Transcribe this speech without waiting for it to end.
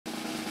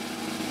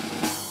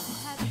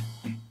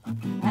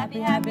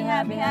happy, happy,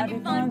 happy, happy,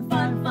 fun,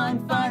 fun,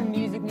 fun, fun,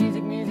 music,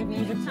 music, music,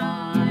 music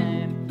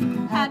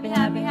time. Happy,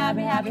 happy,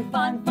 happy, happy,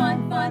 fun,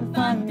 fun, fun,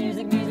 fun,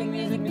 music, music,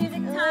 music,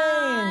 music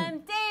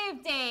time.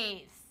 Dave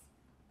Days.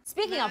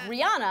 Speaking of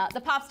Rihanna,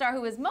 the pop star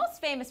who is most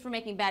famous for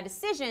making bad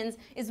decisions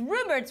is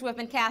rumored to have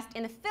been cast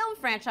in the film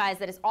franchise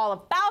that is all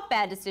about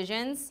bad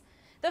decisions,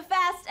 The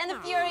Fast and the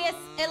Furious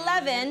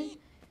 11.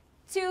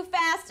 Too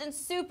fast and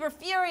super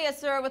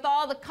furiouser with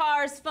all the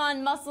cars,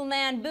 fun, muscle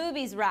man,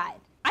 boobies ride.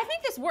 I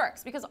think this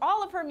works because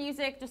all of her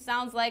music just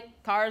sounds like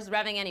cars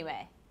revving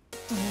anyway.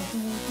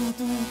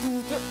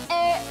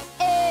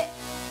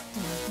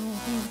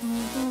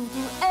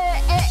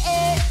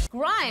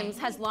 Grimes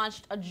has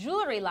launched a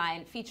jewelry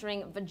line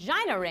featuring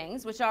vagina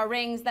rings, which are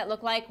rings that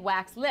look like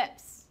wax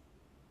lips.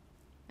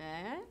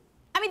 I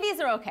mean, these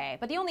are okay,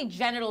 but the only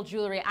genital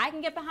jewelry I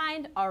can get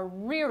behind are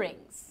rear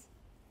rings.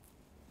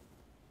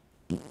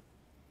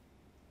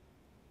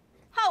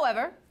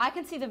 However, I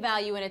can see the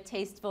value in a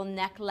tasteful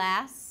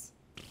necklace.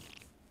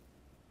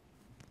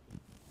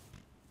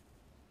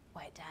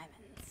 White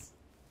diamonds.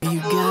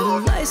 You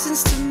got a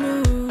license to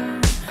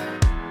move.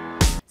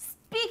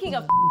 Speaking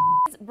of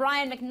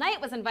Brian McKnight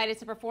was invited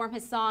to perform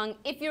his song,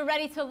 If You're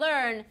Ready to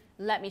Learn,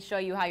 Let Me Show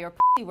You How Your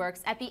Pussy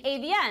Works at the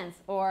AVNs,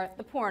 or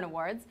the Porn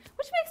Awards,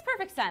 which makes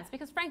perfect sense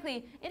because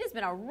frankly, it has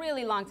been a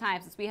really long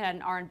time since we had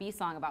an R&B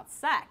song about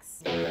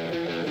sex.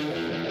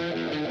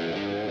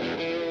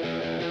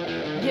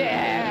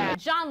 Yeah!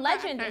 John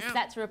Legend is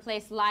set to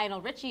replace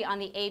Lionel Richie on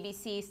the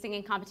ABC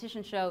singing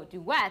competition show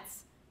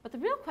Duets, but the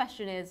real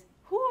question is,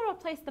 who will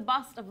replace the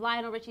bust of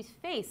Lionel Richie's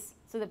face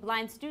so that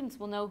blind students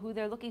will know who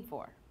they're looking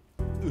for?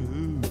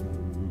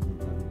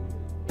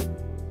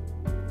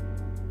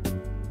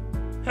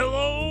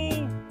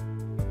 Hello?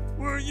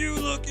 Were you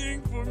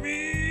looking for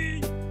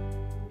me?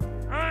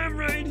 I'm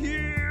right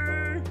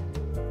here.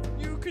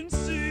 You can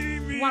see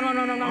me.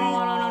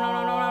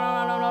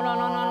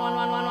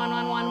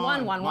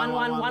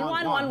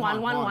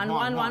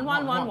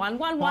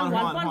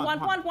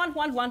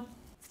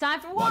 It's time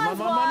for Wands.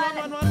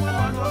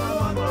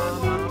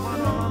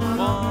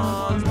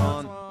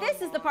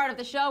 This is the part of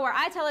the show where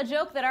I tell a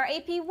joke that our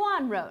AP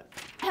Juan wrote.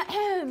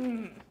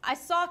 I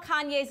saw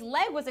Kanye's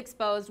leg was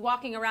exposed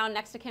walking around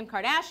next to Kim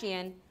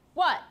Kardashian.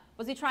 What?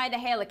 Was he trying to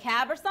hail a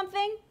cab or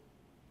something?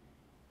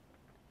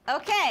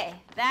 Okay,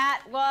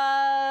 that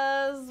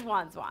was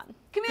Juan's Juan.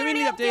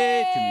 Community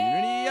update!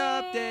 Community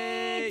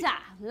update!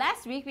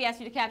 Last week we asked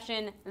you to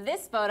caption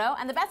this photo,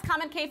 and the best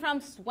comment came from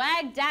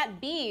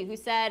Swag.B, who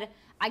said,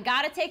 I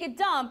gotta take a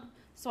dump,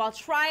 so I'll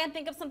try and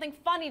think of something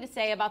funny to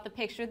say about the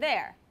picture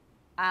there.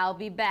 I'll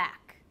be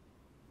back.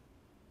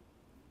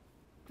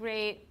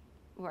 Great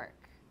work.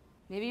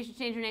 Maybe you should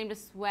change your name to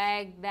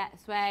Swag.D.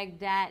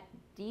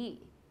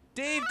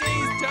 Dave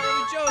Days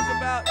telling a joke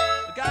about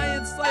a guy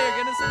in Slayer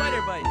getting a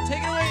spider bite.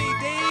 Take it away,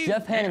 Dave!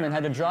 Jeff Hanneman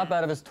had to drop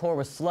out of his tour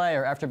with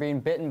Slayer after being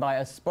bitten by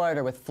a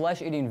spider with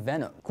flesh-eating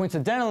venom.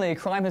 Coincidentally,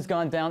 crime has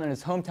gone down in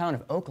his hometown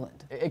of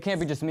Oakland. It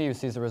can't be just me who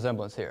sees the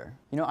resemblance here.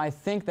 You know, I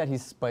think that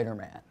he's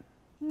Spider-Man.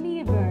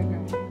 Me a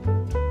burger.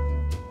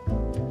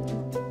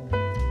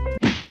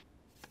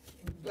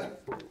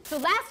 So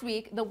last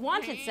week, The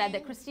Wanted said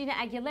that Christina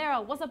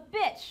Aguilera was a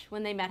bitch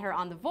when they met her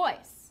on The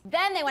Voice.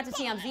 Then they went to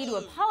TMZ to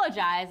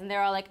apologize, and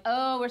they're all like,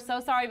 oh, we're so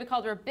sorry we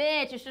called her a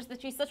bitch. It's just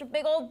that she's such a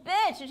big old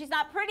bitch, and she's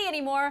not pretty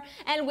anymore,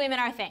 and women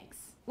are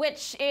things.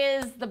 Which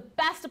is the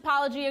best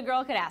apology a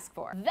girl could ask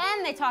for.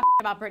 Then they talked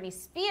about Britney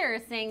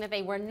Spears, saying that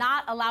they were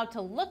not allowed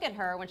to look at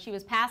her when she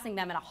was passing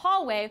them in a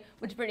hallway,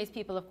 which Britney's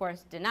people, of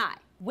course, deny.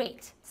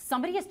 Wait,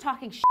 somebody is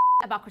talking shit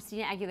about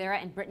Christina Aguilera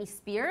and Britney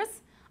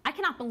Spears? I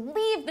cannot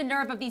believe the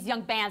nerve of these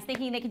young bands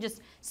thinking they can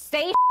just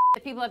say shit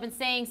that people have been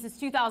saying since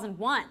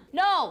 2001.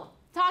 No!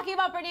 Talking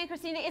about Britney and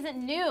Christina isn't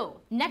new.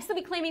 Next they'll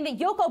be claiming that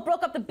Yoko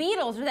broke up the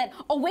Beatles, or that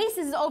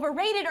Oasis is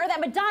overrated, or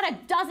that Madonna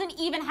doesn't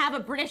even have a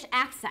British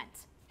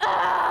accent.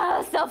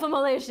 Ah,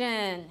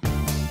 self-immolation.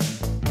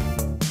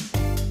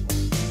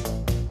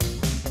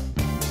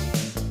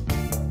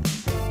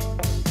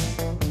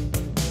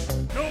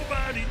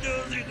 Nobody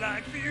does it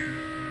like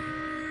you.